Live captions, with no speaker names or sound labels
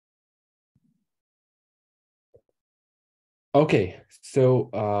Okay,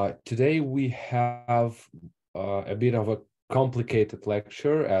 so today we have a bit of a complicated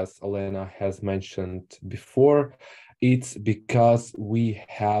lecture, as Elena has mentioned before. It's because we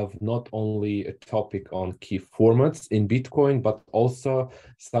have not only a topic on key formats in Bitcoin, but also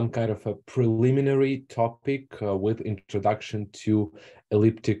some kind of a preliminary topic with introduction to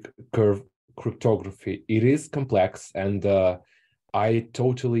elliptic curve cryptography. It is complex, and I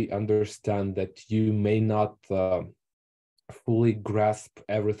totally understand that you may not fully grasp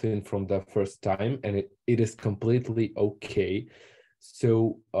everything from the first time, and it is completely okay.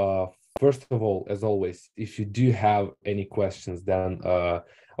 So first of all, as always, if you do have any questions, then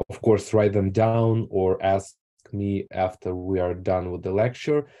of course write them down or ask me after we are done with the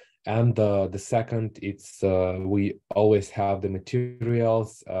lecture. And the second, it's we always have the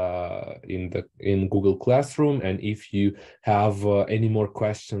materials in Google Classroom, and if you have any more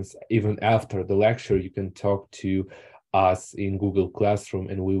questions even after the lecture, you can talk to us in Google Classroom,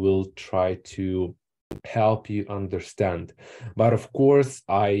 and we will try to help you understand. But of course,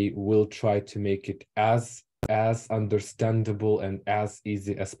 I will try to make it as understandable and as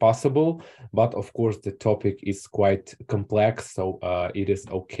easy as possible. But of course, the topic is quite complex, so it is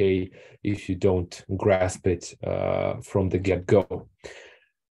okay if you don't grasp it from the get-go.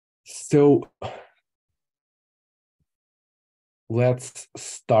 So let's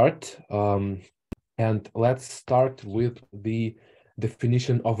start. And let's start with the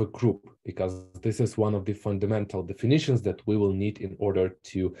definition of a group, because this is one of the fundamental definitions that we will need in order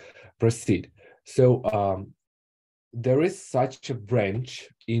to proceed. So there is such a branch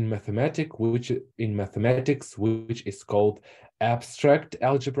in mathematics which is called abstract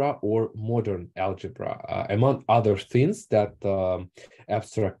algebra or modern algebra. Among other things that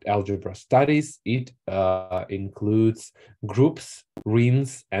abstract algebra studies, it includes groups,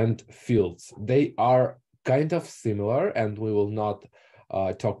 rings, and fields. They are kind of similar, and we will not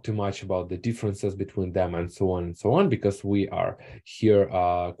talk too much about the differences between them and so on, because we are here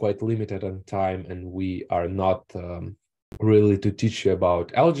quite limited on time, and we are not really to teach you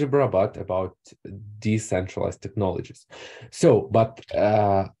about algebra, but about decentralized technologies. So, but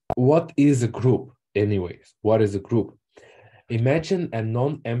what is a group anyways? What is a group? Imagine a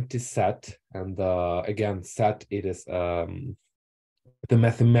non-empty set, and again, set, it is the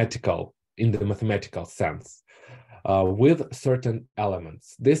mathematical, in the mathematical sense, with certain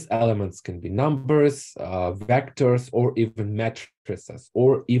elements. These elements can be numbers, vectors, or even matrices,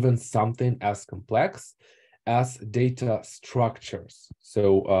 or even something as complex as data structures.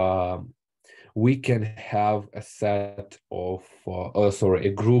 So we can have a set of, a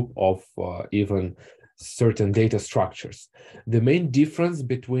group of even certain data structures. The main difference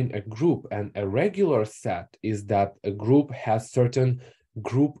between a group and a regular set is that a group has certain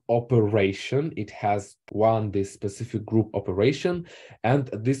group operation. It has this specific group operation, and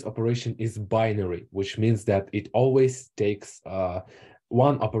this operation is binary, which means that it always takes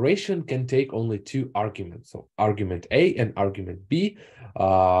one operation can take only two arguments, so argument A and argument B.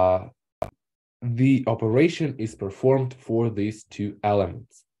 The operation is performed for these two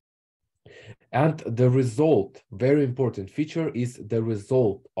elements. And the result, very important feature, is the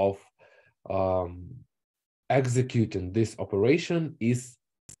result of executing this operation is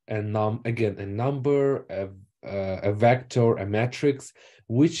again a number, a vector, a matrix,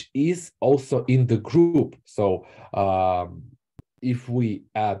 which is also in the group. So if we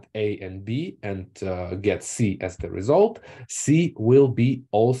add A and B and get C as the result, C will be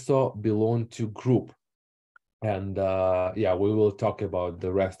also belong to group. And yeah, we will talk about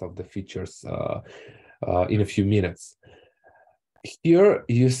the rest of the features in a few minutes. Here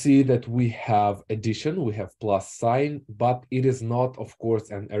you see that we have addition, we have plus sign, but it is not, of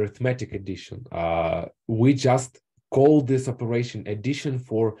course, an arithmetic addition. We just call this operation addition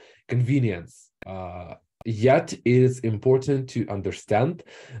for convenience. Yet it is important to understand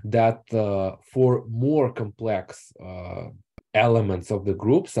that for more complex elements of the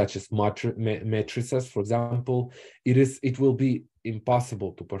group, such as matrices, for example, it will be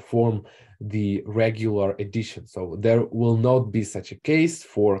impossible to perform the regular addition. So there will not be such a case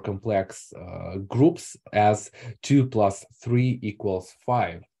for complex groups as 2 plus 3 equals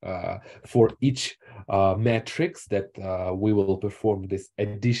 5. For each matrix that we will perform this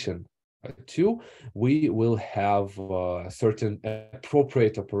addition to, we will have a certain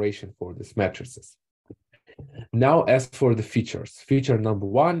appropriate operation for these matrices. Now, as for the features, feature number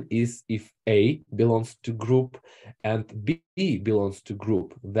one is if A belongs to group and B belongs to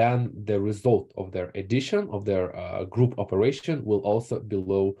group, then the result of their addition, of their group operation, will also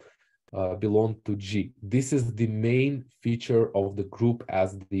belong to G. This is the main feature of the group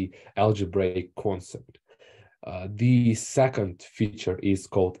as the algebraic concept. The second feature is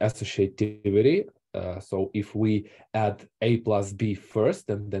called associativity. So if we add A plus B first,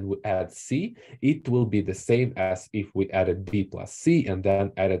 and then we add C, it will be the same as if we added B plus C and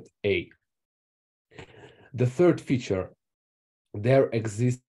then added A. The third feature, there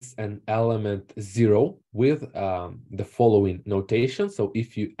exists an element 0 with the following notation. So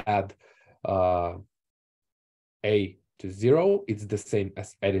if you add A to 0, it's the same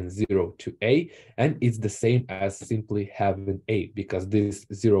as adding 0 to A, and it's the same as simply having A, because this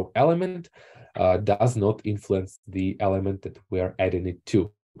 0 element does not influence the element that we are adding it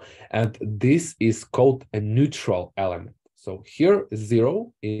to. And this is called a neutral element. So here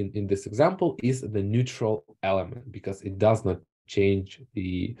 0 in this example is the neutral element because it does not change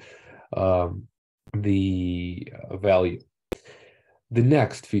the value. The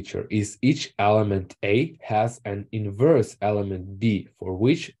next feature is each element A has an inverse element B for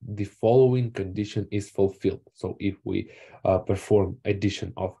which the following condition is fulfilled. So if we perform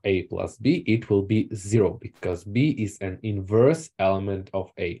addition of A plus B, it will be 0 because B is an inverse element of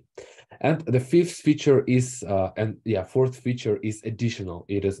A. And the fifth feature is, fourth feature is additional.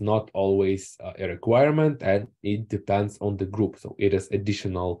 It is not always a requirement and it depends on the group. So it is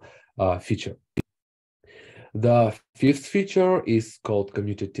additional feature. The fifth feature is called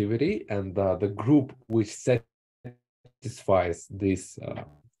commutativity, and the group which satisfies this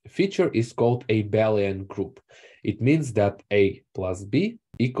feature is called a abelian group. It means that A plus B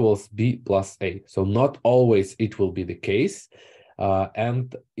equals B plus A. So not always it will be the case.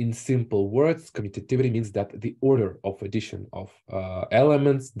 And in simple words, commutativity means that the order of addition of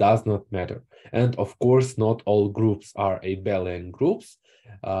elements does not matter. And of course, not all groups are abelian groups,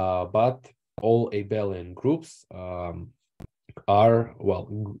 but all abelian groups are, well,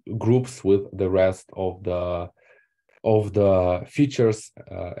 groups with the rest of the features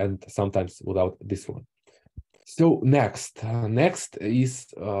and sometimes without this one. So next is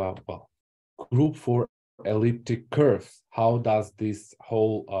group for elliptic curves. How does this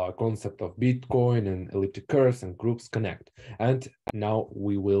whole concept of Bitcoin and elliptic curves and groups connect? And now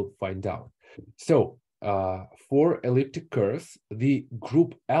we will find out. So for elliptic curves, the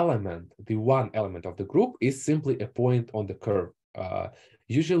group element, the one element of the group, is simply a point on the curve.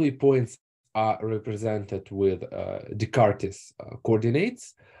 Usually points are represented with Descartes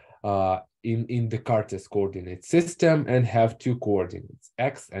coordinates in the Descartes coordinate system and have two coordinates,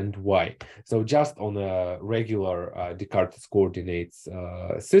 x and y. So just on a regular Descartes coordinates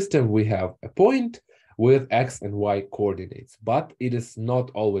system, we have a point with x and y coordinates, but it is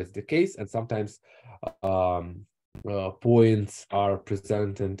not always the case, and sometimes points are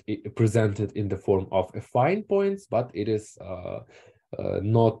presented in the form of affine points, but it is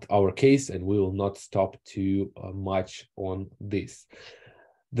not our case, and we will not stop too much on this.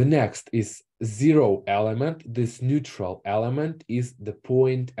 The next is zero element. This neutral element is the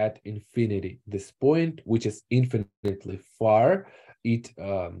point at infinity. This point, which is infinitely far, it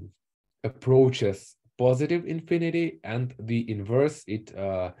approaches positive infinity, and the inverse, it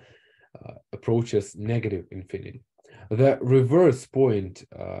approaches negative infinity. The reverse point,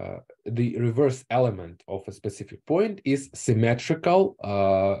 the reverse element of a specific point is symmetrical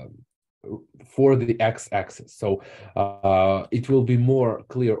for the x-axis. So it will be more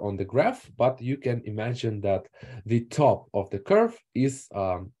clear on the graph, but you can imagine that the top of the curve is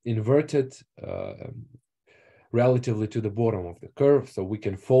inverted relatively to the bottom of the curve. So we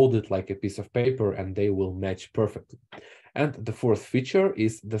can fold it like a piece of paper and they will match perfectly. And the fourth feature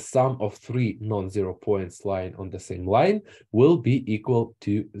is the sum of three non-zero points lying on the same line will be equal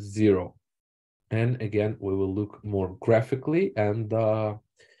to 0. And again, we will look more graphically and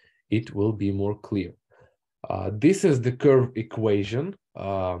it will be more clear. This is the curve equation,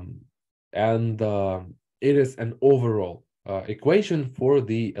 and it is an overall equation for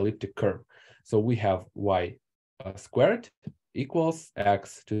the elliptic curve. So we have y squared equals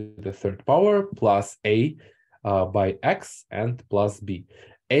x to the third power plus a by x and plus b.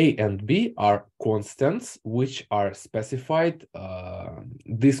 A and b are constants which are specified.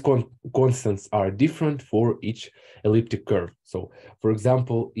 These constants are different for each elliptic curve. So, for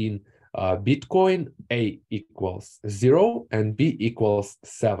example, in Bitcoin, A equals 0 and B equals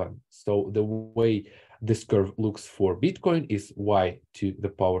 7. So the way this curve looks for Bitcoin is y to the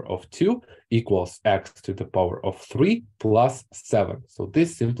power of 2 equals x to the power of 3 plus 7. So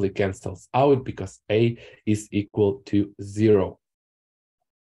this simply cancels out because A is equal to 0.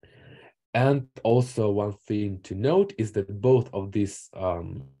 And also one thing to note is that both of these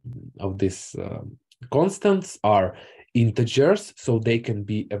constants are integers, so they can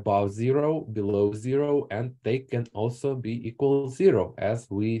be above 0, below 0, and they can also be equal 0, as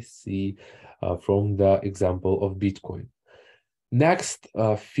we see from the example of Bitcoin. Next,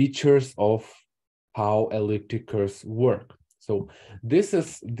 features of how elliptic curves work. So this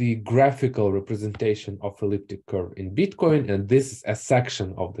is the graphical representation of elliptic curve in Bitcoin, and this is a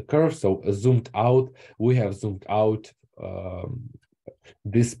section of the curve. So zoomed out, we have zoomed out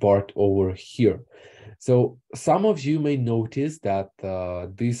this part over here. So some of you may notice that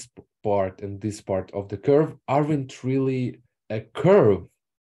this part and this part of the curve aren't really a curve,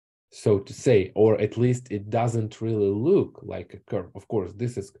 so to say, or at least it doesn't really look like a curve. Of course,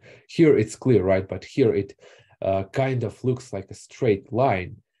 this is here, it's clear, right? But here it kind of looks like a straight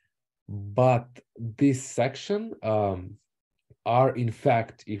line. But this section are, in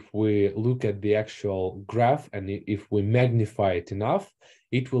fact, if we look at the actual graph and if we magnify it enough,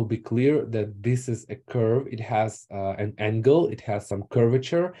 it will be clear that this is a curve. It has an angle, it has some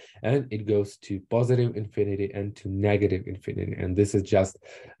curvature, and it goes to positive infinity and to negative infinity. And this is just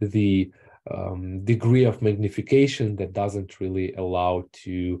the degree of magnification that doesn't really allow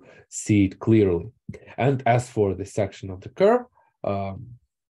to see it clearly. And as for the section of the curve,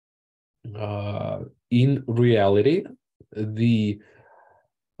 in reality, the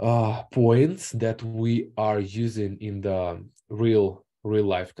points that we are using in the real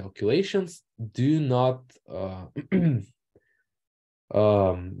life calculations do not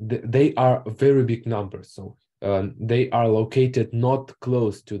they are very big numbers. So they are located not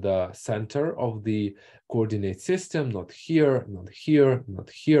close to the center of the coordinate system, not here, not here, not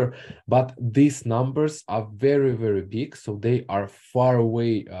here, but these numbers are very, very big. So they are far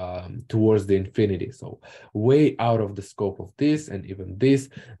away towards the infinity. So way out of the scope of this, and even this,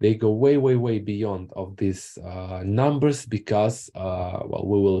 they go way, way, way beyond of these numbers because, well,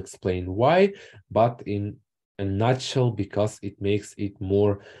 we will explain why, but in a nutshell, because it makes it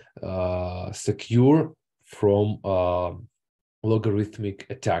more secure from logarithmic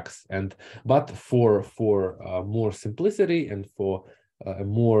attacks. And but for more simplicity and for a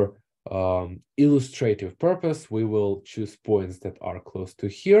more illustrative purpose, we will choose points that are close to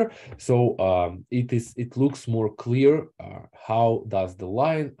here. So it looks more clear how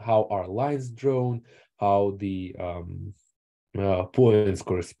are lines drawn, how the points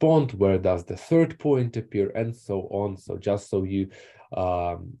correspond, where does the third point appear, and so on. So just so you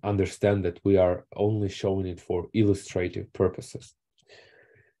understand that we are only showing it for illustrative purposes.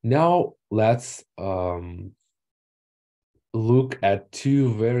 Now let's look at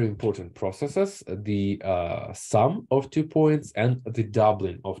two very important processes, the sum of 2 points and the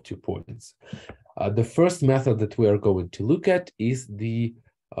doubling of 2 points. The first method that we are going to look at is the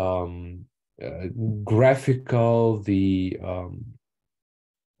graphical,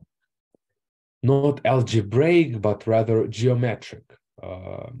 not algebraic, but rather geometric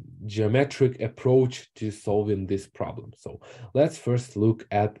approach to solving this problem. So let's first look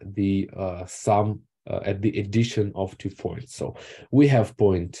at the sum, at the addition of 2 points. So we have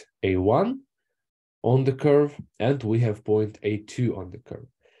point A1 on the curve, and we have point A2 on the curve.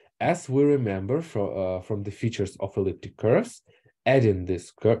 As we remember from the features of elliptic curves, adding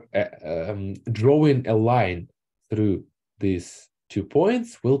this curve, drawing a line through these 2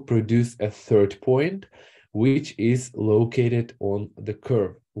 points will produce a third point, which is located on the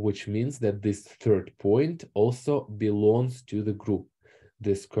curve, which means that this third point also belongs to the group.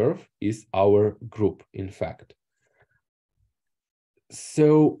 This curve is our group, in fact.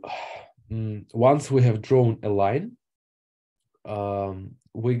 So once we have drawn a line,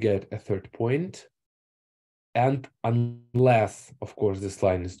 we get a third point. And unless, of course, this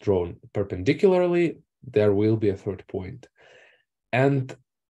line is drawn perpendicularly, there will be a third point. And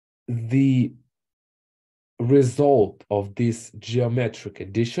the result of this geometric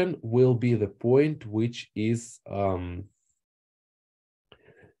addition will be the point which is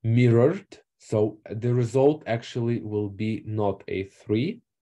mirrored. So the result actually will be not A3,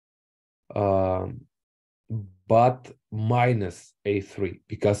 but minus A3,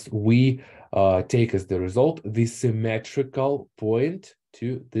 because we take as the result the symmetrical point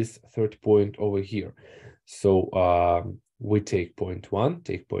to this third point over here. So we take point 1,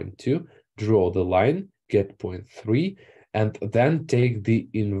 take point 2, draw the line, get point 3, and then take the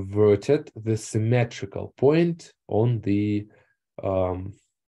inverted, the symmetrical point on the,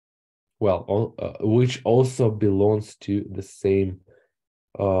 which also belongs to the same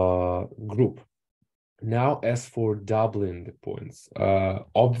group. Now, as for doubling the points,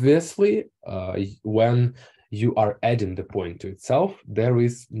 obviously, when you are adding the point to itself, there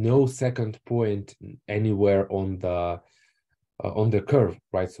is no second point anywhere on the curve,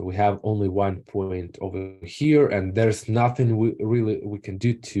 right? So we have only one point over here, and there's nothing we can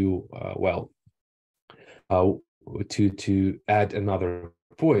do to to add another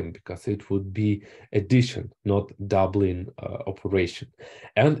point, because it would be addition, not doubling operation.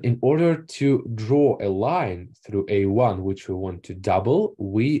 And in order to draw a line through A1, which we want to double,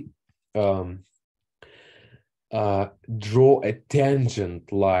 we draw a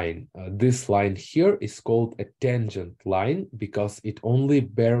tangent line. This line here is called a tangent line because it only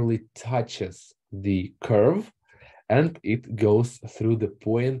barely touches the curve and it goes through the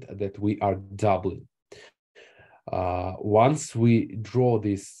point that we are doubling. Once we draw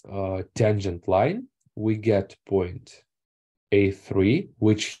this tangent line, we get point A3,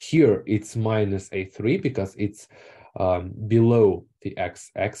 which here it's minus A3 because it's below the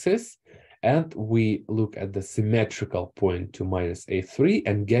x-axis. And we look at the symmetrical point to minus A3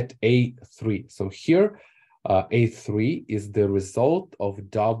 and get A3. So here, A3 is the result of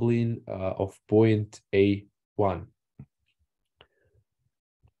doubling of point A1.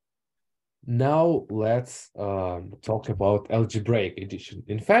 Now let's talk about algebraic addition.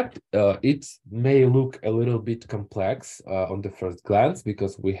 In fact, it may look a little bit complex on the first glance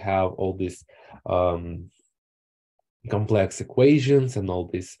because we have all these complex equations and all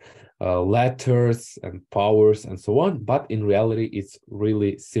these letters and powers and so on, but in reality it's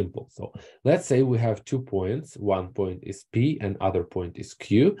really simple. So let's say we have 2 points, one point is P and other point is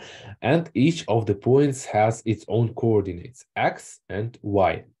Q, and each of the points has its own coordinates, X and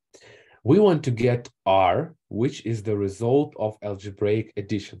Y. We want to get R, which is the result of algebraic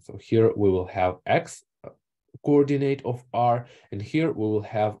addition. So here we will have X coordinate of R, and here we will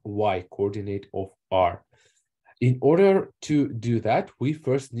have Y coordinate of R. In order to do that, we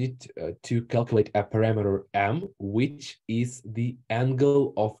first need to calculate a parameter M, which is the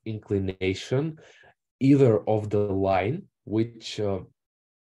angle of inclination, either of the line, which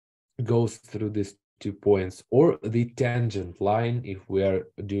goes through these 2 points, or the tangent line if we are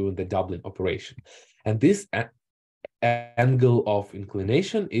doing the doubling operation. And this angle of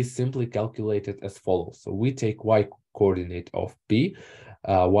inclination is simply calculated as follows. So we take Y coordinate of P,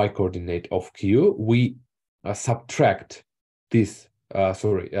 Y coordinate of Q, we subtract this,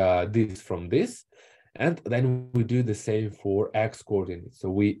 this from this, and then we do the same for X coordinate.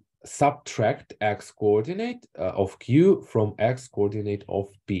 So we subtract X coordinate of Q from X coordinate of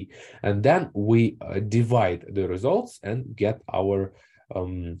P, and then we divide the results and get our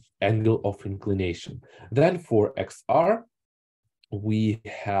angle of inclination. Then for XR, we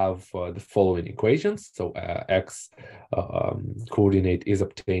have the following equations. So X coordinate is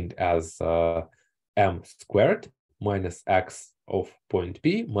obtained as M squared minus X of point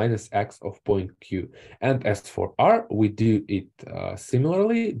P minus X of point Q. And as for R, we do it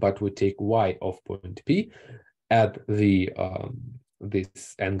similarly, but we take Y of point P, add the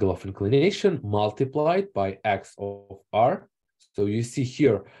this angle of inclination multiplied by X of R. So you see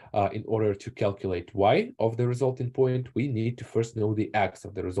here, in order to calculate Y of the resulting point, we need to first know the X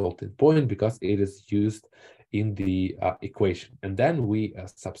of the resulting point because it is used in the equation. And then we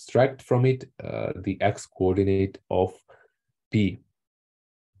subtract from it the X coordinate of P.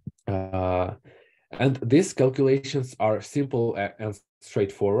 And these calculations are simple and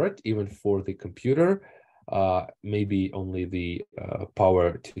straightforward, even for the computer. Maybe only the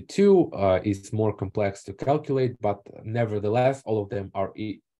power to 2 is more complex to calculate, but nevertheless, all of them are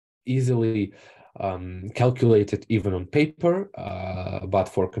easily calculated even on paper, but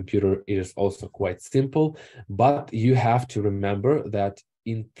for computer it is also quite simple. But you have to remember that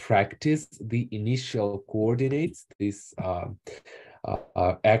in practice, the initial coordinates, this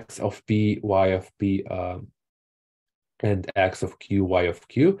X of P, Y of P, and X of Q, Y of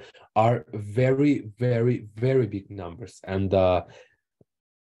Q are very, very, very big numbers. And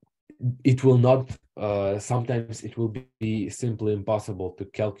it will not, sometimes it will be simply impossible to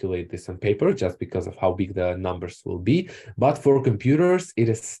calculate this on paper just because of how big the numbers will be. But for computers, it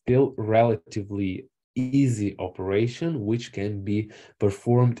is still relatively easy operation, which can be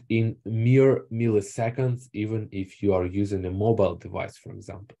performed in mere milliseconds, even if you are using a mobile device, for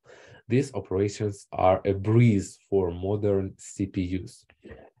example. These operations are a breeze for modern CPUs.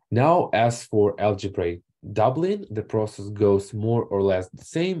 Now, as for algebraic doubling, the process goes more or less the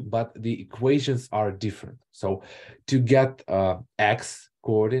same, but the equations are different. So to get X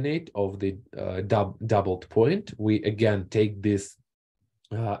coordinate of the doubled point, we again take this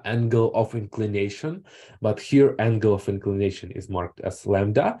angle of inclination, but here angle of inclination is marked as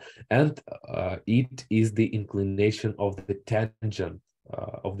lambda, and it is the inclination of the tangent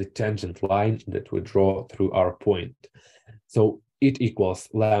line that we draw through our point. So it equals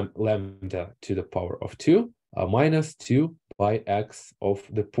lambda to the power of 2 minus 2 by X of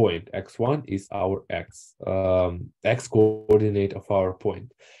the point. X1 is our X coordinate of our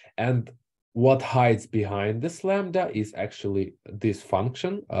point. And what hides behind this lambda is actually this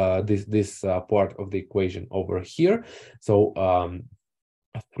function, this part of the equation over here. So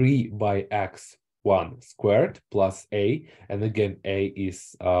 3 by x1 squared plus a, and again a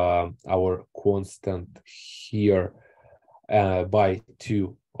is our constant here, by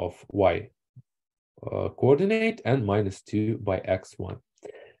 2 of y coordinate, and minus 2 by x1.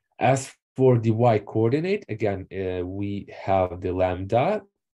 As for the y coordinate, again we have the lambda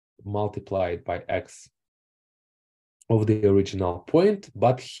multiplied by x of the original point,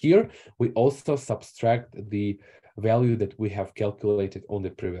 but here we also subtract the value that we have calculated on the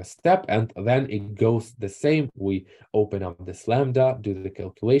previous step, and then it goes the same. We open up this lambda, do the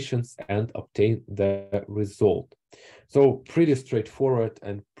calculations, and obtain the result. So pretty straightforward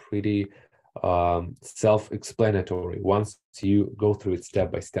and pretty self-explanatory once you go through it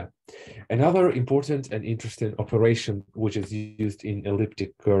step by step. Another important and interesting operation which is used in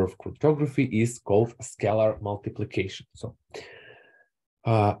elliptic curve cryptography is called scalar multiplication. So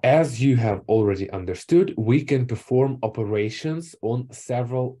as you have already understood, we can perform operations on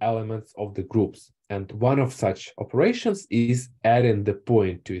several elements of the groups. And one of such operations is adding the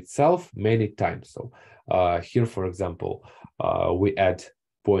point to itself many times. So here, for example, we add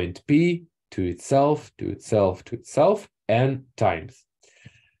point P to itself, to itself, to itself, n times.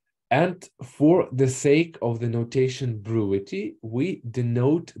 And for the sake of the notation brevity, we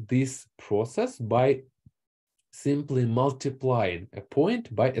denote this process by simply multiplying a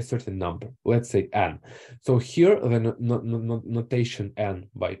point by a certain number, let's say n. So here the notation n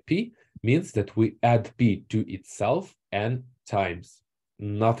by p means that we add p to itself n times,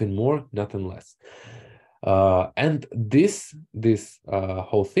 nothing more, nothing less. And this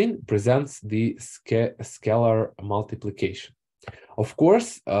whole thing presents the scalar multiplication. Of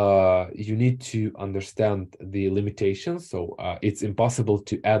course, you need to understand the limitations. So it's impossible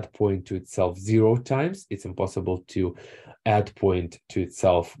to add point to itself 0 times. It's impossible to add point to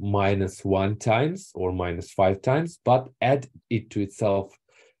itself -1 times or -5 times, but add it to itself,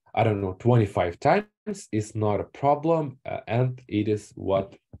 I don't know, 25 times is not a problem. And it is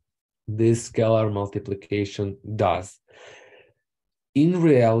what this scalar multiplication does. In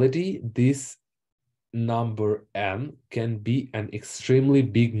reality, this number n can be an extremely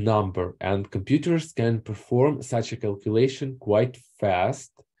big number, and computers can perform such a calculation quite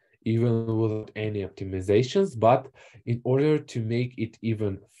fast, even without any optimizations. But in order to make it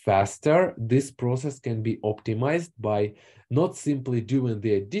even faster, this process can be optimized by not simply doing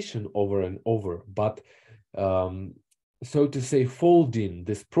the addition over and over, but so to say, folding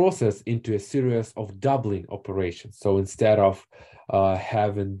this process into a series of doubling operations. So instead of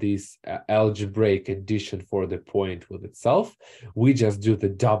having this algebraic addition for the point with itself, we just do the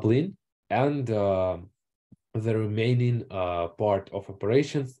doubling, and the remaining part of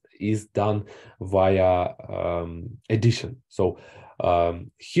operations is done via addition. So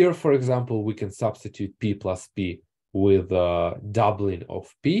here, for example, we can substitute p plus p with doubling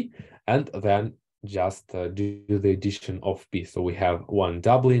of p, and then just do the addition of p. So we have one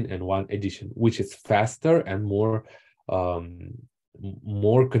doubling and one addition, which is faster and more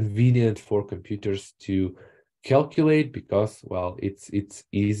convenient for computers to calculate, because, well, it's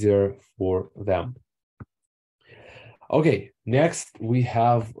easier for them. Okay, next we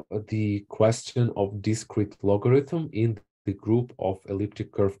have the question of discrete logarithm in the group of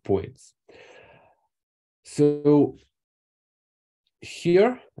elliptic curve points. So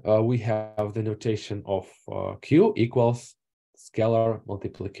here we have the notation of Q equals scalar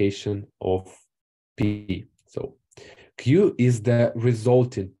multiplication of P. So Q is the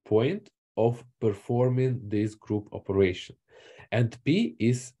resulting point of performing this group operation, and P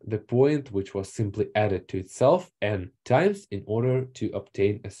is the point which was simply added to itself n times in order to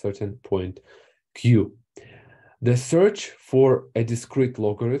obtain a certain point Q. The search for a discrete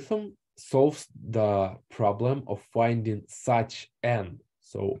logarithm solves the problem of finding such n.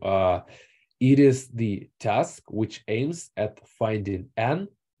 So it is the task which aims at finding n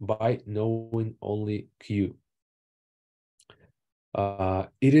by knowing only Q.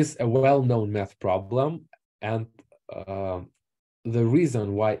 It is a well-known math problem, and the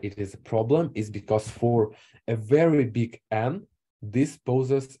reason why it is a problem is because for a very big n, this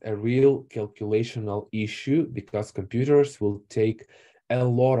poses a real calculational issue, because computers will take a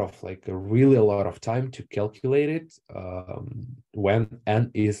lot of, like really a lot of time to calculate it when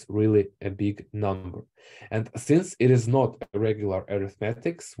n is really a big number. And since it is not a regular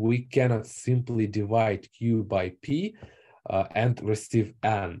arithmetics, we cannot simply divide Q by P and receive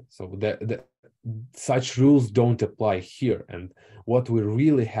n. So such rules don't apply here. And what we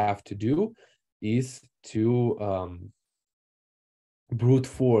really have to do is to brute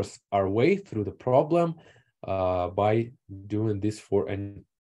force our way through the problem by doing this for an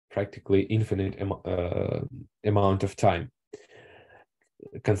practically infinite amount of time,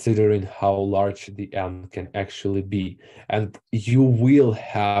 considering how large the n can actually be. And you will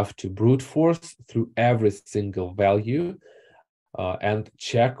have to brute force through every single value and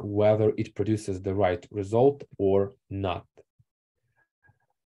check whether it produces the right result or not.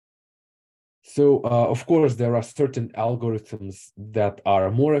 So, of course, there are certain algorithms that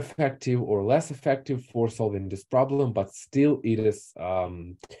are more effective or less effective for solving this problem, but still it is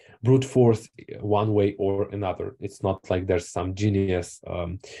brute force one way or another. It's not like there's some genius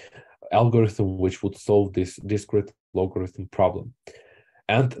algorithm which would solve this discrete logarithm problem.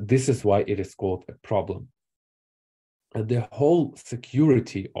 And this is why it is called a problem. And the whole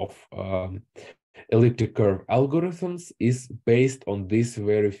security of elliptic curve algorithms is based on this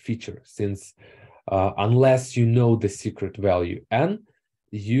very feature, since unless you know the secret value n,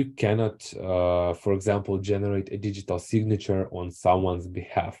 you cannot, for example, generate a digital signature on someone's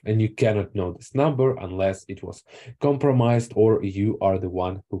behalf, and you cannot know this number unless it was compromised or you are the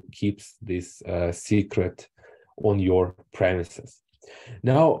one who keeps this secret on your premises.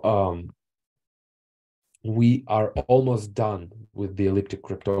 Now, we are almost done with the elliptic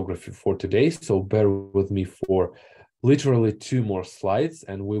cryptography for today, so bear with me for literally 2 more slides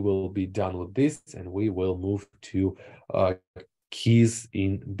and we will be done with this, and we will move to keys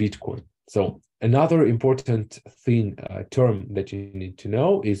in Bitcoin. So another important term that you need to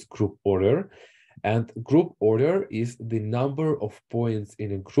know is group order. And group order is the number of points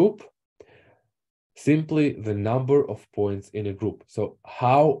in a group, simply the number of points in a group. So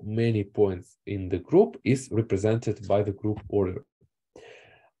how many points in the group is represented by the group order.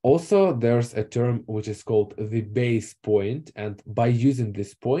 Also, there's a term which is called the base point, and by using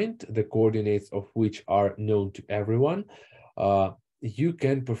this point, the coordinates of which are known to everyone, you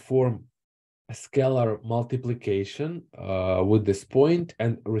can perform a scalar multiplication with this point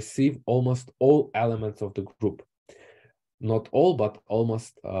and receive almost all elements of the group. Not all, but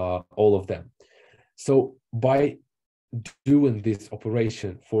almost all of them. So by doing this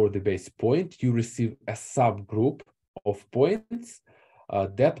operation for the base point, you receive a subgroup of points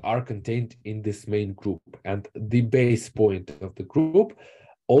that are contained in this main group. And the base point of the group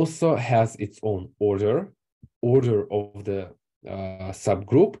also has its own order of the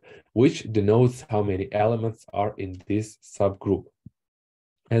subgroup, which denotes how many elements are in this subgroup.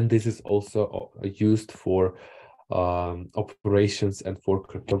 And this is also used for operations and for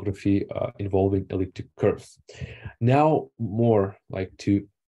cryptography involving elliptic curves. Now, more like to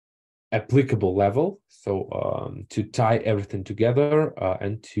applicable level, so to tie everything together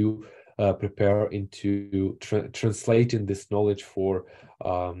and to prepare into translating this knowledge for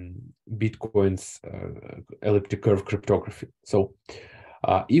Bitcoin's elliptic curve cryptography. So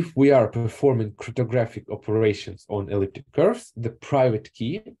if we are performing cryptographic operations on elliptic curves, the private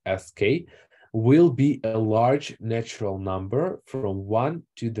key, Sk, will be a large natural number from 1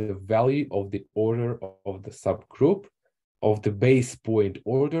 to the value of the order of the subgroup of the base point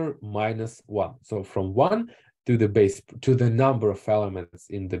order minus 1. So from 1 to the number of elements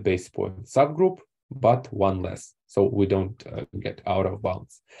in the base point subgroup, but 1 less. So we don't get out of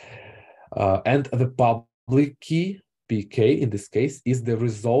bounds. And the public key, Pk in this case, is the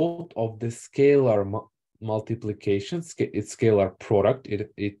result of the scalar multiplication, it's scalar product.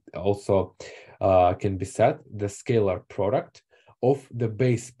 It also can be said the scalar product of the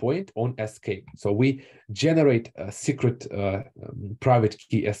base point on Sk. So we generate a secret private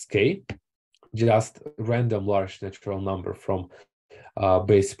key Sk, just random large natural number from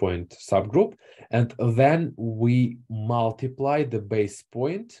base point subgroup, and then we multiply the base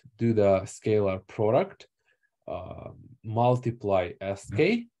point, do the scalar product, multiply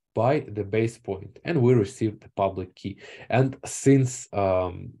Sk by the base point, and we receive the public key. And since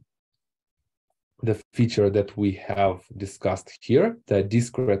the feature that we have discussed here, the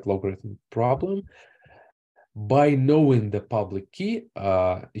discrete logarithm problem, by knowing the public key,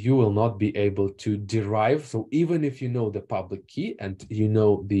 you will not be able to derive. So even if you know the public key and you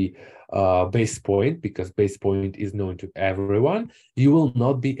know the base point, because base point is known to everyone, you will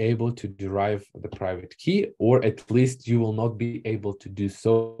not be able to derive the private key, or at least you will not be able to do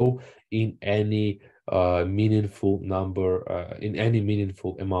so in any meaningful number, in any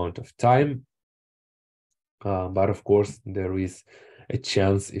meaningful amount of time. But of course, there is a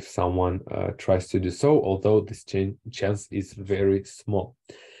chance if someone tries to do so, although this chance is very small.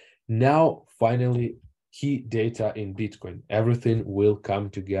 Now, finally, key data in Bitcoin. Everything will come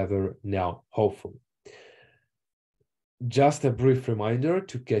together now, hopefully. Just a brief reminder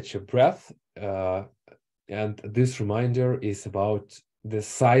to catch your breath. and this reminder is about the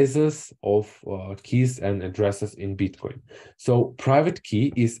sizes of keys and addresses in Bitcoin. So private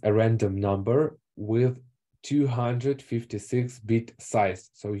key is a random number with 256-bit size.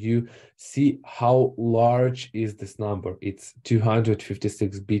 So you see how large is this number. It's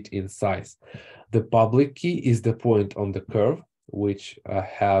 256-bit in size. The public key is the point on the curve, which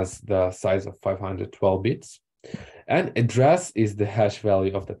has the size of 512 bits. And address is the hash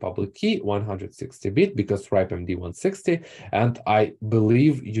value of the public key, 160-bit, because RIPE-MD 160. And I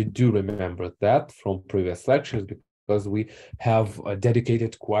believe you do remember that from previous lectures, because we have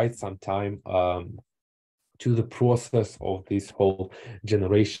dedicated quite some time to the process of this whole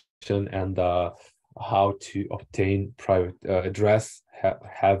generation and how to obtain private address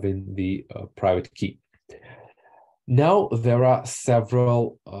having the private key. Now there are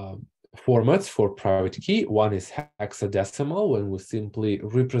several formats for private key. One is hexadecimal, when we simply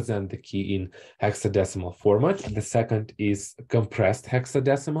represent the key in hexadecimal format. The second is compressed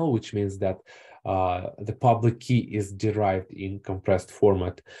hexadecimal, which means that the public key is derived in compressed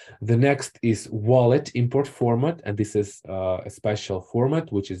format. The next is wallet import format, and this is a special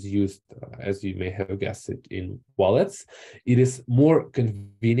format which is used, as you may have guessed it, in wallets. It is more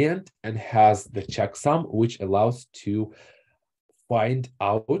convenient and has the checksum, which allows to find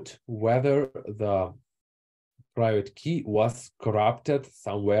out whether the private key was corrupted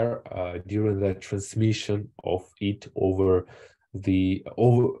somewhere during the transmission of it over the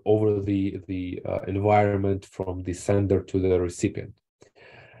environment from the sender to the recipient.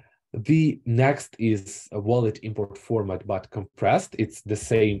 The next is a wallet import format, but compressed. It's the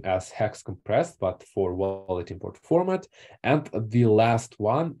same as hex compressed, but for wallet import format. And the last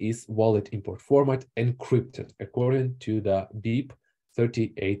one is wallet import format encrypted according to the BIP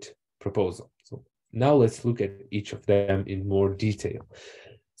 38 proposal. So now let's look at each of them in more detail.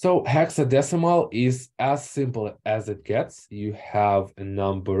 So hexadecimal is as simple as it gets. You have a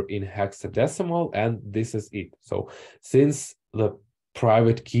number in hexadecimal, and this is it. So since the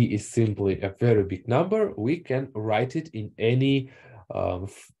private key is simply a very big number, we can write it in any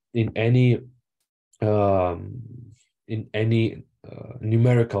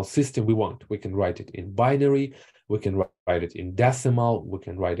numerical system we want. We can write it in binary, we can write it in decimal, we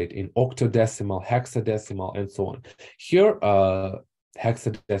can write it in octodecimal, hexadecimal, and so on. Here,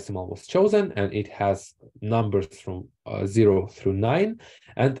 hexadecimal was chosen, and it has numbers from 0 through 9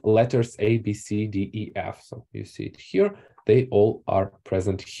 and letters A, B, C, D, E, F. So you see it here. They all are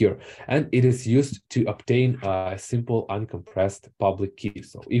present here, and it is used to obtain a simple uncompressed public key.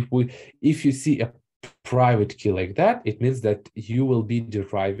 So if you see a private key like that, it means that you will be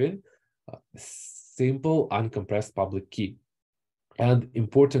deriving a simple uncompressed public key. And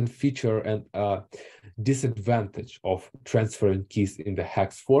important feature and disadvantage of transferring keys in the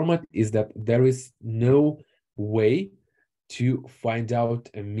hex format is that there is no way to find out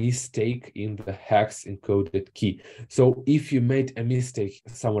a mistake in the hex encoded key. So if you made a mistake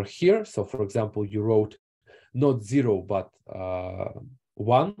somewhere here, so for example, you wrote not 0, but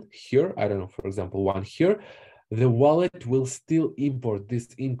 1 here, I don't know, for example, 1 here, the wallet will still import this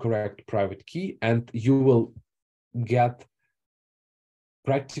incorrect private key, and you will get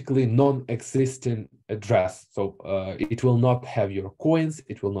practically non-existent address. So it will not have your coins,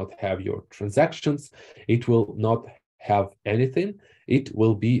 it will not have your transactions, it will not have anything. It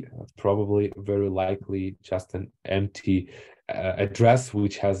will be probably very likely just an empty address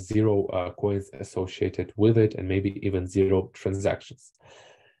which has 0 coins associated with it, and maybe even 0 transactions.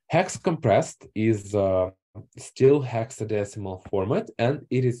 Hex compressed is still hexadecimal format, and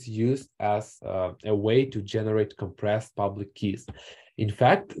it is used as a way to generate compressed public keys. In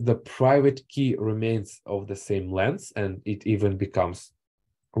fact, the private key remains of the same length, and it even becomes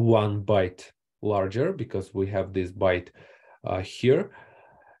 1 byte larger because we have this byte here.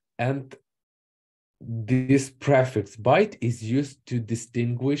 And this prefix byte is used to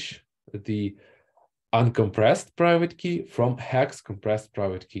distinguish the uncompressed private key from hex compressed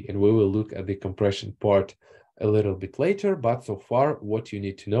private key. And we will look at the compression part a little bit later, but so far what you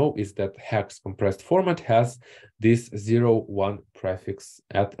need to know is that hex compressed format has this 0-1 prefix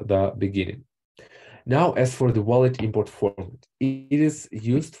at the beginning. Now, as for the wallet import format, it is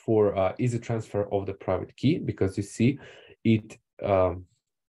used for easy transfer of the private key, because you see it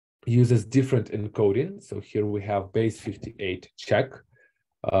uses different encoding. So here we have base 58 check,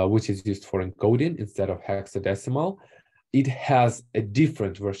 which is used for encoding instead of hexadecimal. It has a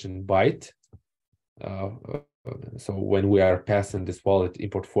different version byte. So when we are passing this wallet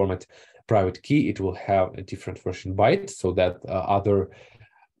import format private key, it will have a different version byte so that other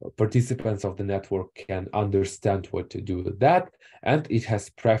participants of the network can understand what to do with that. And it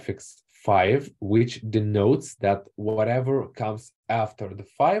has prefix 5, which denotes that whatever comes after the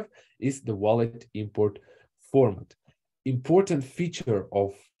 5 is the wallet import format. Important feature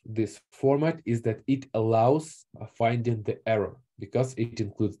of this format is that it allows finding the error. Because it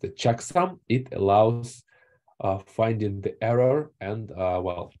includes the checksum, it allows finding the error and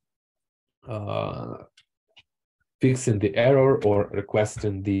fixing the error or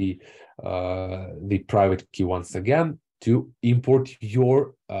requesting the private key once again to import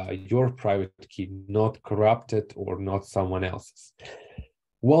your private key, not corrupted or not someone else's.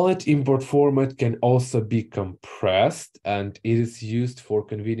 Wallet import format can also be compressed, and it is used for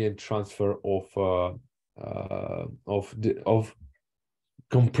convenient transfer of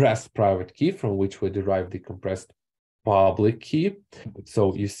compressed private key, from which we derive the compressed public key.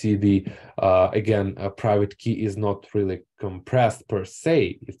 So you see the again, a private key is not really compressed per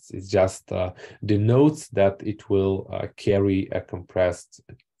se. It's just denotes that it will carry a compressed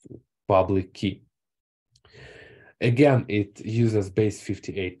public key. Again, it uses base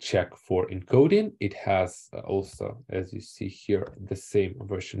 58 check for encoding. It has also, as you see here, the same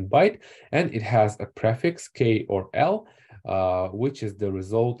version byte, and it has a prefix K or L, which is the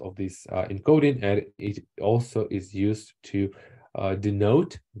result of this encoding, and it also is used to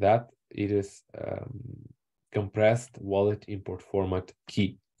denote that it is compressed wallet import format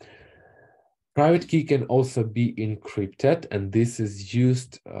key. Private key can also be encrypted, and this is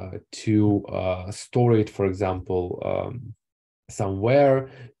used to store it, for example, somewhere,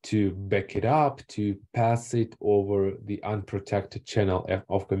 to back it up, to pass it over the unprotected channel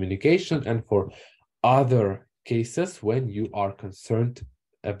of communication, and for other cases when you are concerned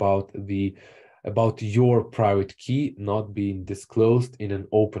about your private key not being disclosed in an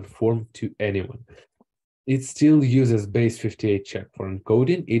open form to anyone. It still uses base 58 check for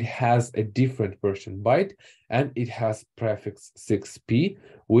encoding. It has a different version byte, and it has prefix 6p,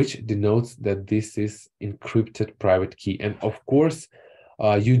 which denotes that this is encrypted private key. And of course,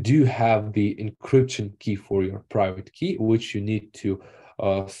 you do have the encryption key for your private key, which you need to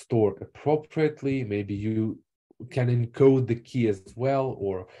store appropriately. Maybe you can encode the key as well,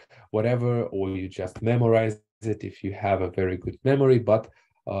 or whatever, or you just memorize it if you have a very good memory, but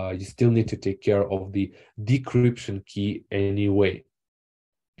you still need to take care of the decryption key anyway.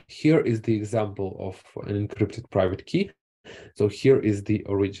 Here is the example of an encrypted private key. So here is the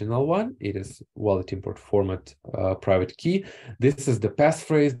original one. It is wallet import format private key. This is the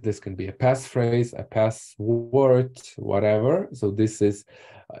passphrase. This can be a passphrase, a password, whatever. So this is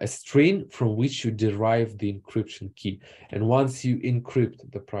a string from which you derive the encryption key. And once you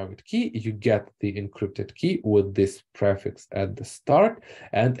encrypt the private key, you get the encrypted key with this prefix at the start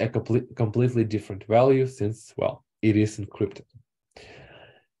and a completely different value since, well, it is encrypted.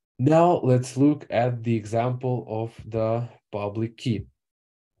 Now let's look at the example of the public key.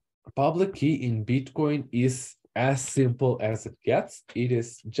 A public key in Bitcoin is as simple as it gets. It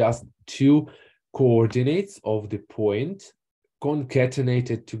is just two coordinates of the point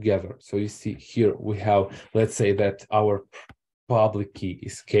concatenated together. So you see here we have, let's say that our public key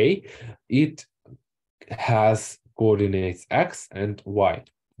is K. It has coordinates X and Y.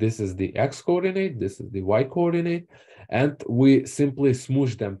 This is the X coordinate, this is the Y coordinate, and we simply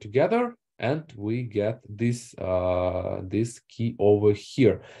smoosh them together and we get this this key over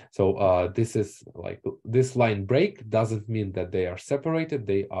here. So this is like, this line break doesn't mean that they are separated.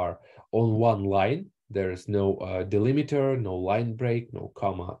 They are on one line. There is no delimiter, no line break, no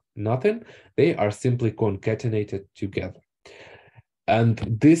comma, nothing. They are simply concatenated together. And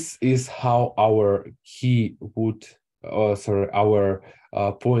this is how our key would, our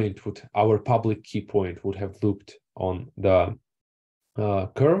point would, our public key point would have looked on the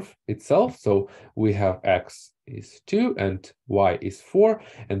curve itself. So we have X is 2 and Y is 4,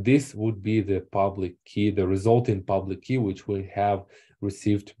 and this would be the public key, the resulting public key, which we have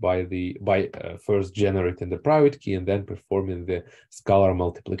received by first generating the private key and then performing the scalar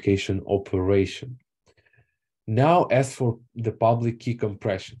multiplication operation. Now, as for the public key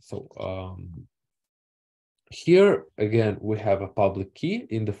compression, so here again we have a public key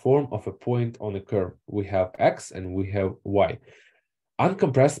in the form of a point on a curve. We have X and we have Y.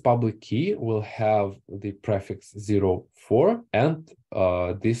 Uncompressed public key will have the prefix 0, 4, and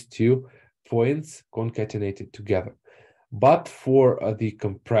these 2 points concatenated together. But for the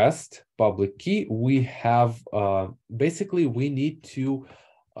compressed public key, we have basically we need to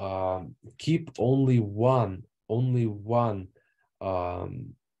keep only one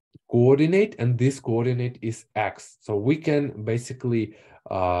coordinate, and this coordinate is X. So we can basically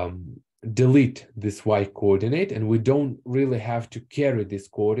delete this y coordinate, and we don't really have to carry this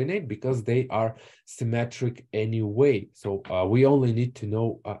coordinate because they are symmetric anyway. So we only need to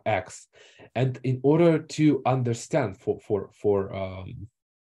know x. And in order to understand for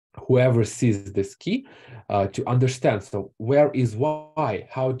whoever sees this key, to understand, so where is y?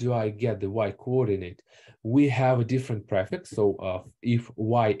 How do I get the y coordinate? We have a different prefix. So if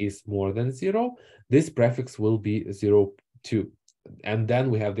y is more than 0, this prefix will be 0, 2. And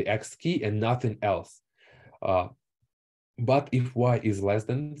then we have the x key and nothing else. But if y is less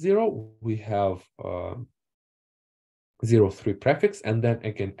than 0, we have 0, 3 prefix, and then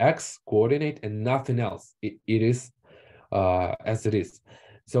again x coordinate and nothing else. It is as it is.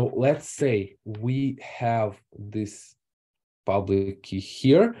 So let's say we have this public key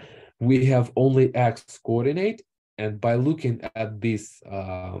here. We have only x coordinate, and by looking at this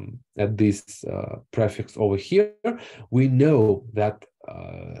prefix over here, we know that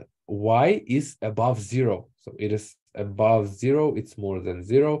y is above 0. So it is above 0, it's more than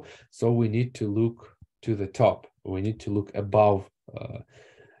 0. So we need to look to the top. We need to look above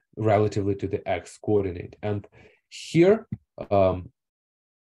relatively to the x coordinate. And here,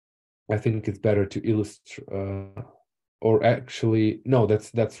 I think it's better to illustrate, or actually, no,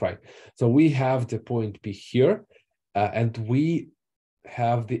 that's right. So we have the point P here, and we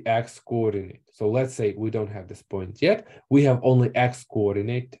have the x coordinate. So let's say we don't have this point yet. We have only x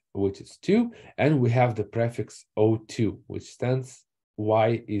coordinate, which is 2, and we have the prefix O2, which stands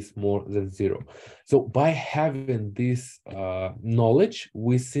y is more than 0. So by having this knowledge,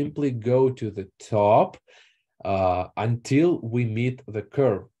 we simply go to the top until we meet the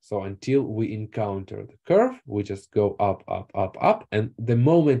curve. So until we encounter the curve, we just go up, up, up, up. And the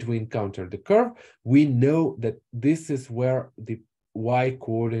moment we encounter the curve, we know that this is where the y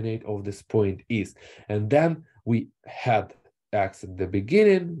coordinate of this point is. And then we had x at the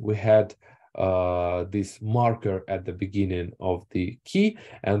beginning, we had this marker at the beginning of the key,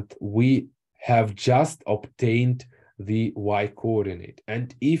 and we have just obtained the y coordinate.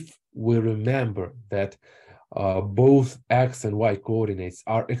 And if we remember that both x and y coordinates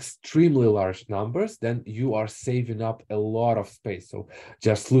are extremely large numbers, then you are saving up a lot of space. So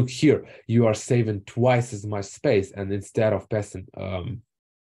just look here, you are saving twice as much space, and instead of passing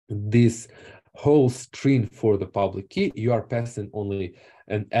this whole string for the public key, you are passing only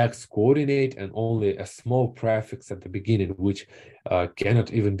an x coordinate and only a small prefix at the beginning, which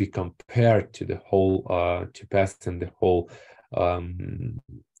cannot even be compared to the whole, to passing the whole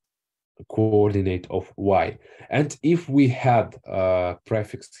coordinate of y. And if we had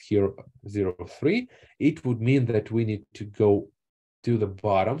prefix here 0, 3, it would mean that we need to go to the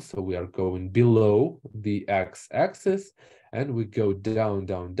bottom. So we are going below the x-axis, and we go down,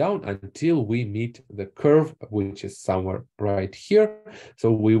 down, down until we meet the curve, which is somewhere right here.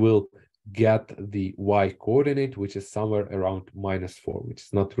 So we will get the y coordinate, which is somewhere around -4, which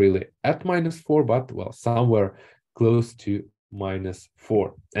is not really at -4, but well, somewhere close to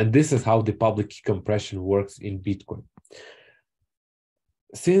 -4. And this is how the public key compression works in Bitcoin.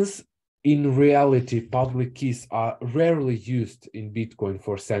 Since in reality, public keys are rarely used in Bitcoin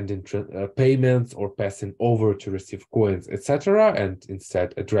for sending payments or passing over to receive coins, etc., and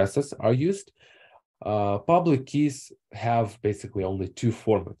instead addresses are used, public keys have basically only 2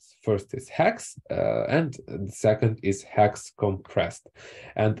 formats. First is hex, and the second is hex compressed.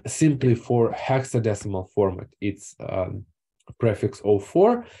 And simply for hexadecimal format, it's prefix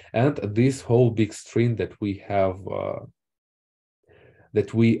 04, and this whole big string that we have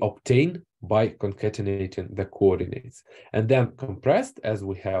that we obtain by concatenating the coordinates. And then compressed, as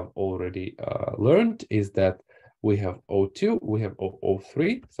we have already learned, is that we have O2, we have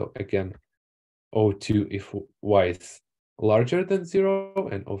O3. So again, O2 if y is larger than 0,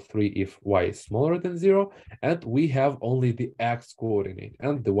 and O3 if y is smaller than 0. And we have only the x coordinate,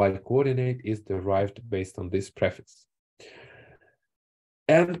 and the y coordinate is derived based on this prefix.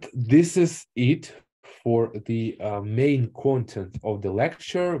 And this is it for the main content of the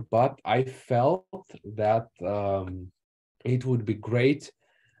lecture, but I felt that it would be great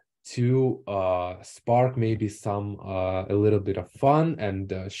to spark maybe some a little bit of fun and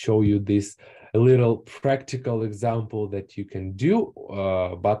show you this a little practical example that you can do.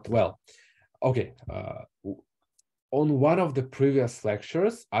 But well, okay. On one of the previous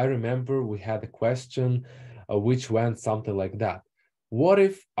lectures, I remember we had a question which went something like that. What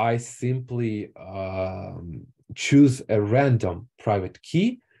if I simply choose a random private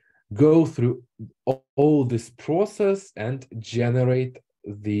key, go through all this process and generate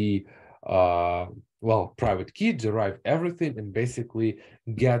the private key, derive everything, and basically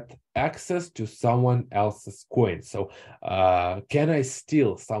get access to someone else's coins. So can I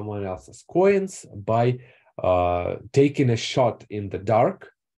steal someone else's coins by taking a shot in the dark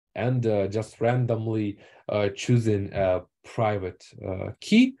and just randomly choosing a private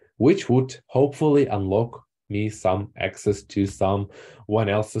key, which would hopefully unlock me some access to someone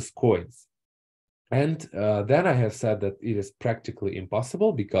else's coins? And then I have said that it is practically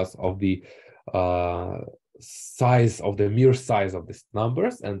impossible because of the mere size of these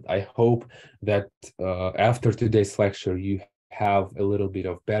numbers. And I hope that after today's lecture, you have a little bit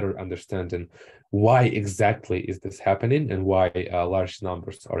of better understanding why exactly is this happening and why large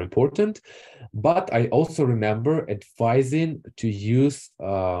numbers are important. But I also remember advising to use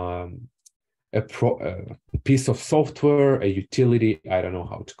a piece of software, a utility, I don't know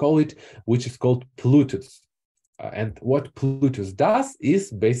how to call it, which is called Plutus. And what Plutus does is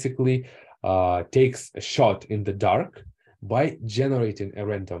basically takes a shot in the dark by generating a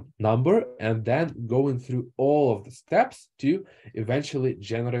random number and then going through all of the steps to eventually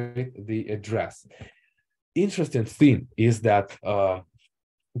generate the address. Interesting thing is that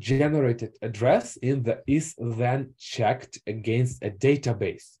generated address is then checked against a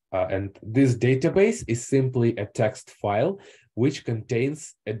database. And this database is simply a text file which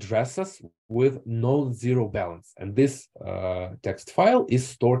contains addresses with non-zero balance. And this text file is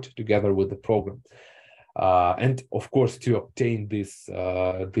stored together with the program. And of course, to obtain this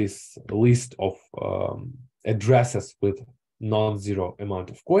list of addresses with non-zero amount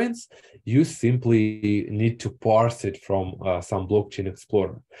of coins, you simply need to parse it from some blockchain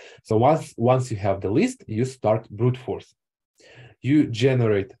explorer. So once you have the list, you start brute force. You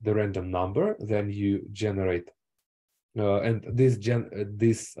generate the random number, then you generate, and this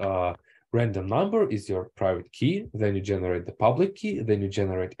random number is your private key. Then you generate the public key. Then you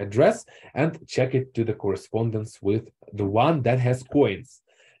generate address and check it to the correspondence with the one that has coins.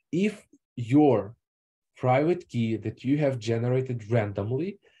 If your private key that you have generated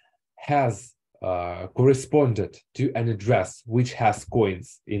randomly has corresponded to an address which has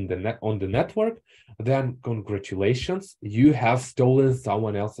coins on the network, then congratulations, you have stolen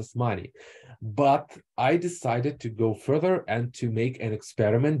someone else's money. But I decided to go further and to make an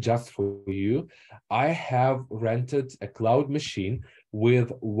experiment just for you. I have rented a cloud machine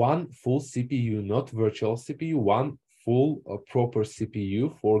with one full CPU, not virtual CPU, one full proper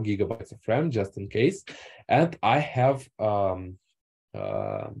CPU, 4 gigabytes of RAM, just in case. And I have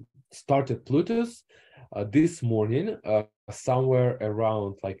started Plutus this morning, somewhere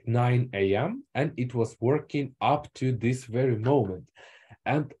around like 9 a.m. and it was working up to this very moment.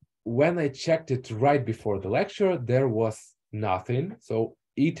 And when I checked it right before the lecture, there was nothing. So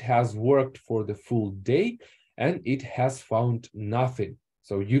it has worked for the full day and it has found nothing.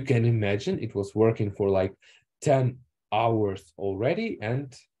 So you can imagine it was working for like 10 hours already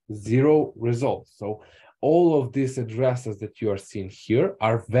and zero results. So all of these addresses that you are seeing here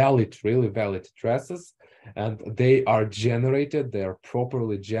are valid, really valid addresses, and they are generated, they are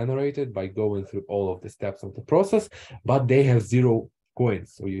properly generated by going through all of the steps of the process, but they have zero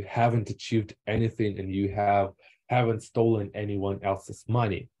coins. So you haven't achieved anything and you haven't stolen anyone else's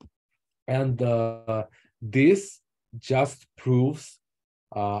money. And this just proves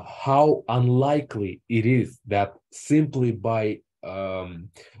how unlikely it is that simply by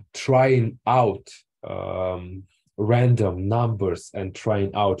trying out random numbers and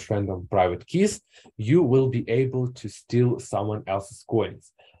trying out random private keys, you will be able to steal someone else's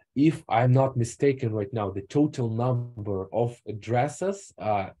coins. If I'm not mistaken right now, the total number of addresses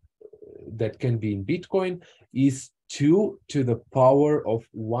that can be in Bitcoin is 2 to the power of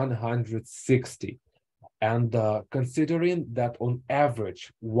 160. And considering that on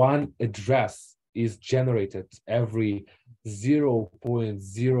average, one address is generated every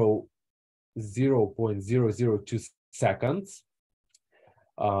 0.002 seconds,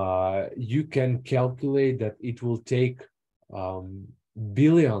 you can calculate that it will take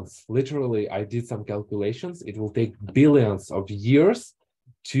billions, literally, I did some calculations, it will take billions of years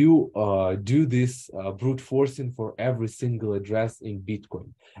to do this brute forcing for every single address in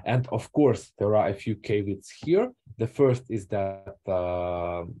Bitcoin. And of course, there are a few caveats here. The first is that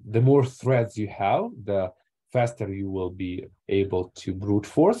the more threads you have, the faster you will be able to brute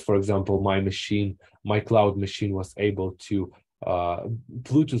force. For example, my cloud machine was able to,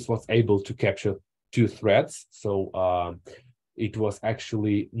 Plutus was able to capture 2 threads. So it was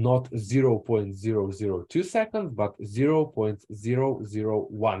actually not 0.002 seconds, but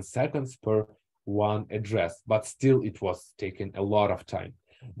 0.001 seconds per one address. But still, it was taking a lot of time.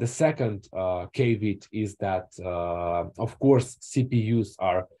 The second caveat is that, of course, CPUs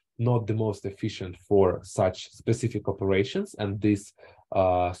are not the most efficient for such specific operations, and this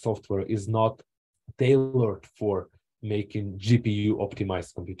software is not tailored for making GPU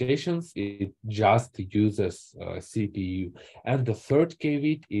optimized computations. It just uses CPU. And the third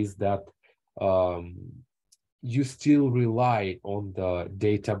caveat is that you still rely on the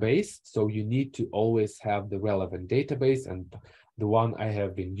database, so you need to always have the relevant database, and the one I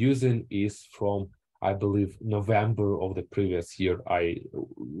have been using is from, I believe, November of the previous year. I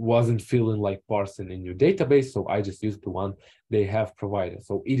wasn't feeling like parsing a new database, so I just used the one they have provided.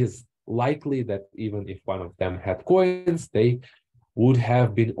 So it is likely that even if one of them had coins, they would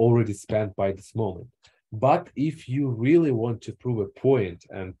have been already spent by this moment. But if you really want to prove a point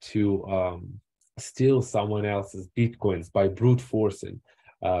and to steal someone else's Bitcoins by brute forcing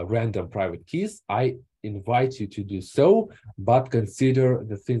random private keys, I invite you to do so, but consider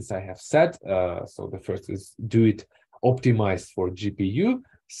the things I have said. So the first is do it optimized for GPU.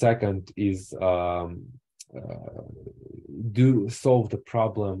 Second is do solve the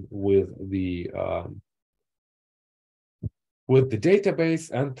problem with the database,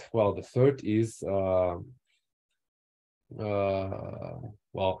 and well, the third is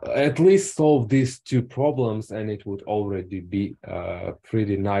well, at least solve these two problems, and it would already be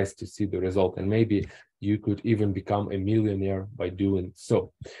pretty nice to see the result, and maybe you could even become a millionaire by doing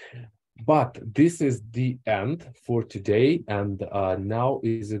so. But this is the end for today, and now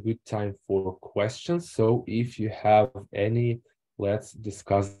is a good time for questions. So if you have any, let's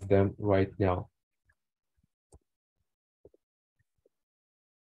discuss them right now.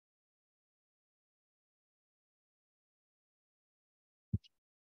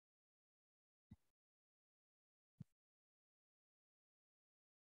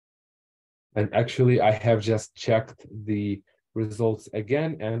 And actually, I have just checked the results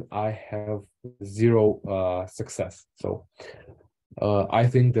again, and I have 0 success. So I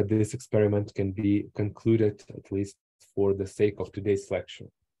think that this experiment can be concluded, at least for the sake of today's lecture.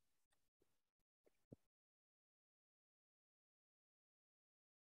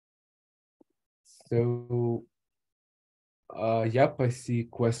 So, yep, I see a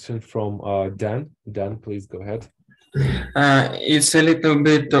question from Dan. Dan, please go ahead. It's a little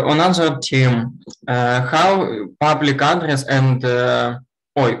bit on another theme. How public address and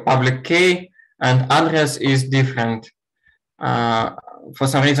public key and address is different. For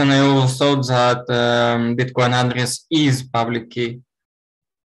some reason, I always thought that Bitcoin address is public key.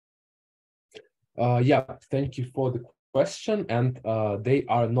 Yeah, thank you for the question. And they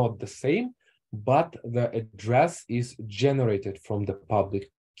are not the same, but the address is generated from the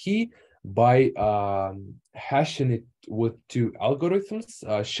public key by hashing it with 2 algorithms,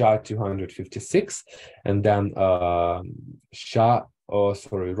 SHA-256 and then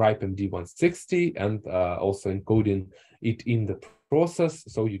RIPE-MD160, and also encoding it in the process,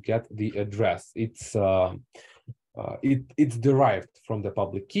 so you get the address. It's derived from the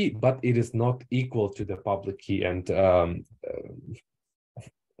public key, but it is not equal to the public key, and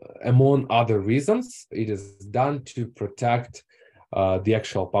among other reasons, it is done to protect the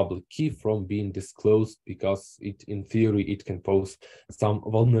actual public key from being disclosed, because in theory, it can pose some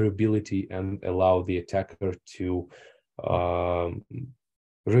vulnerability and allow the attacker to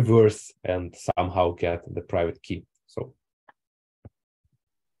reverse and somehow get the private key. So.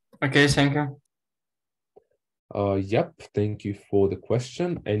 Okay, thank you. Yep, thank you for the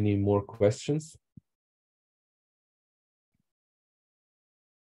question. Any more questions?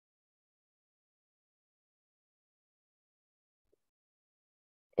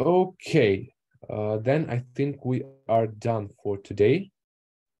 Okay, then I think we are done for today.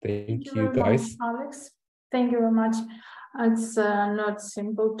 Thank you guys. Much, Alex. Thank you very much. It's not a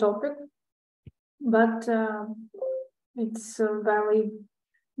simple topic, but it's a very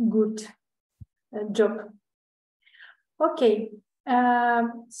good job. Okay,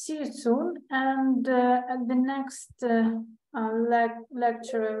 see you soon. And at the next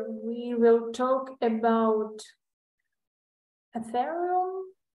lecture, we will talk about Ethereum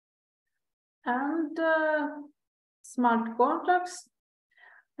and smart contracts,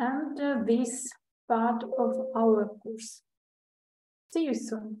 and this part of our course. See you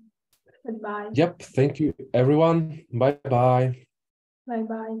soon. Goodbye. Yep, thank you, everyone. Bye-bye.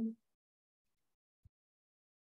 Bye-bye.